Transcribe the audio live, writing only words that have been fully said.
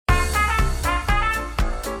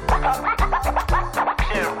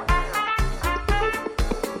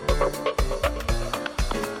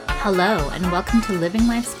Hello, and welcome to Living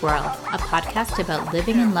Life Squirrel, a podcast about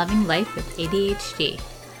living and loving life with ADHD.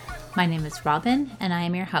 My name is Robin, and I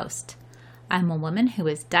am your host. I'm a woman who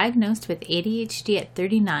was diagnosed with ADHD at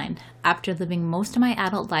 39 after living most of my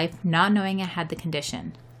adult life not knowing I had the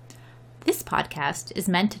condition. This podcast is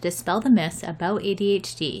meant to dispel the myths about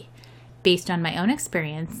ADHD based on my own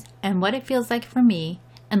experience and what it feels like for me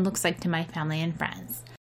and looks like to my family and friends.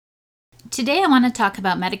 Today I want to talk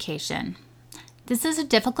about medication. This is a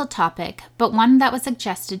difficult topic, but one that was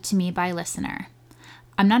suggested to me by a listener.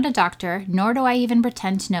 I'm not a doctor, nor do I even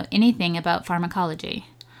pretend to know anything about pharmacology.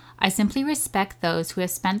 I simply respect those who have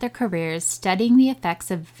spent their careers studying the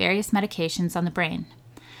effects of various medications on the brain.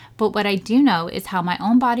 But what I do know is how my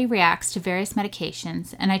own body reacts to various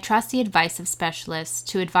medications, and I trust the advice of specialists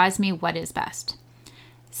to advise me what is best.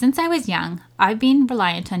 Since I was young, I've been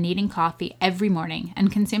reliant on eating coffee every morning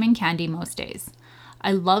and consuming candy most days.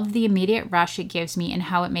 I love the immediate rush it gives me and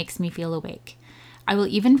how it makes me feel awake. I will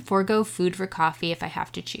even forego food for coffee if I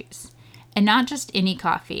have to choose. And not just any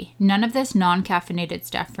coffee, none of this non-caffeinated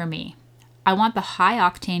stuff for me. I want the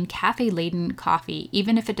high-octane, caffeine-laden coffee,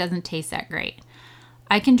 even if it doesn't taste that great.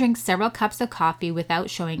 I can drink several cups of coffee without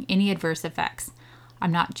showing any adverse effects.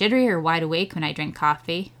 I'm not jittery or wide awake when I drink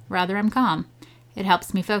coffee, rather I'm calm. It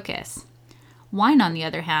helps me focus. Wine, on the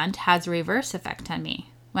other hand, has a reverse effect on me.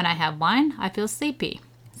 When I have wine, I feel sleepy.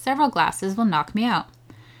 Several glasses will knock me out.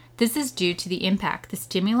 This is due to the impact the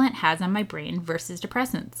stimulant has on my brain versus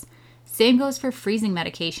depressants. Same goes for freezing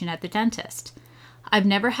medication at the dentist. I've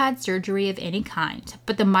never had surgery of any kind,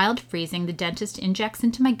 but the mild freezing the dentist injects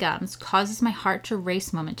into my gums causes my heart to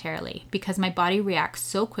race momentarily because my body reacts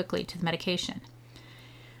so quickly to the medication.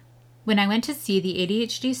 When I went to see the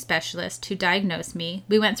ADHD specialist who diagnosed me,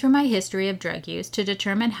 we went through my history of drug use to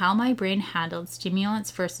determine how my brain handled stimulants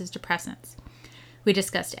versus depressants. We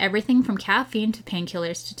discussed everything from caffeine to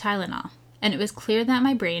painkillers to Tylenol, and it was clear that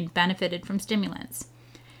my brain benefited from stimulants.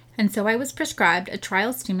 And so I was prescribed a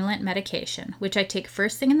trial stimulant medication, which I take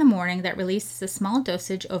first thing in the morning that releases a small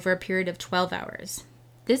dosage over a period of 12 hours.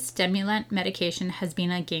 This stimulant medication has been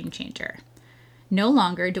a game changer. No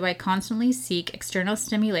longer do I constantly seek external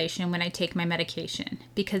stimulation when I take my medication,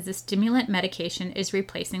 because the stimulant medication is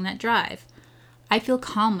replacing that drive. I feel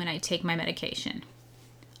calm when I take my medication.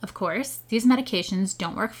 Of course, these medications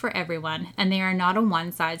don't work for everyone, and they are not a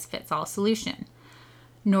one-size-fits-all solution.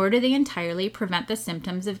 Nor do they entirely prevent the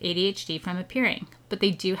symptoms of ADHD from appearing, but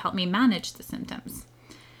they do help me manage the symptoms.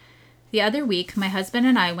 The other week, my husband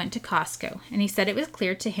and I went to Costco, and he said it was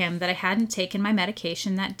clear to him that I hadn't taken my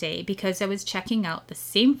medication that day because I was checking out the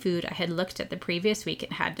same food I had looked at the previous week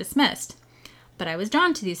and had dismissed. But I was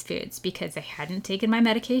drawn to these foods because I hadn't taken my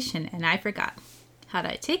medication and I forgot. Had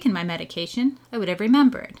I taken my medication, I would have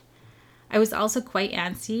remembered. I was also quite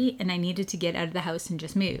antsy and I needed to get out of the house and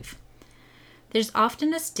just move. There's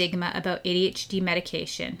often a stigma about ADHD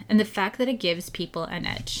medication and the fact that it gives people an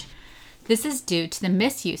edge. This is due to the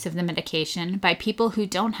misuse of the medication by people who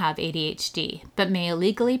don't have ADHD, but may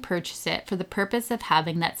illegally purchase it for the purpose of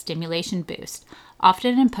having that stimulation boost,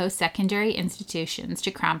 often in post-secondary institutions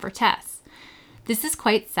to cram for tests. This is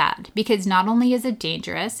quite sad because not only is it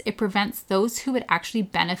dangerous, it prevents those who would actually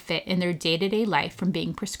benefit in their day-to-day life from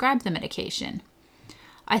being prescribed the medication.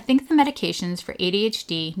 I think the medications for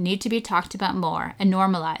ADHD need to be talked about more and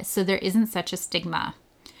normalized so there isn't such a stigma.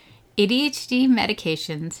 ADHD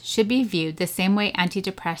medications should be viewed the same way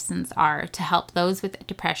antidepressants are to help those with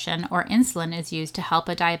depression or insulin is used to help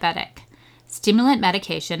a diabetic. Stimulant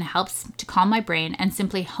medication helps to calm my brain and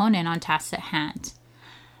simply hone in on tasks at hand.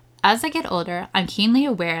 As I get older, I'm keenly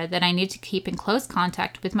aware that I need to keep in close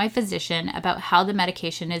contact with my physician about how the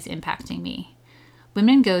medication is impacting me.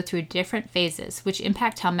 Women go through different phases which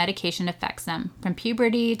impact how medication affects them, from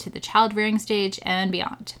puberty to the child-rearing stage and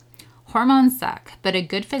beyond. Hormones suck, but a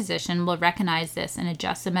good physician will recognize this and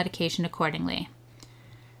adjust the medication accordingly.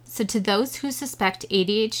 So to those who suspect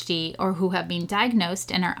ADHD or who have been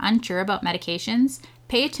diagnosed and are unsure about medications,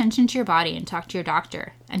 pay attention to your body and talk to your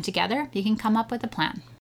doctor, and together you can come up with a plan.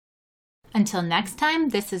 Until next time,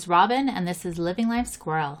 this is Robin and this is Living Life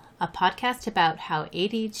Squirrel, a podcast about how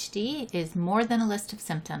ADHD is more than a list of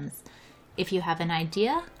symptoms. If you have an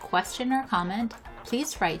idea, question, or comment,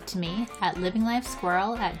 please write to me at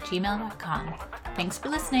livinglifesquirrel@gmail.com. Thanks for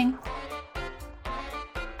listening.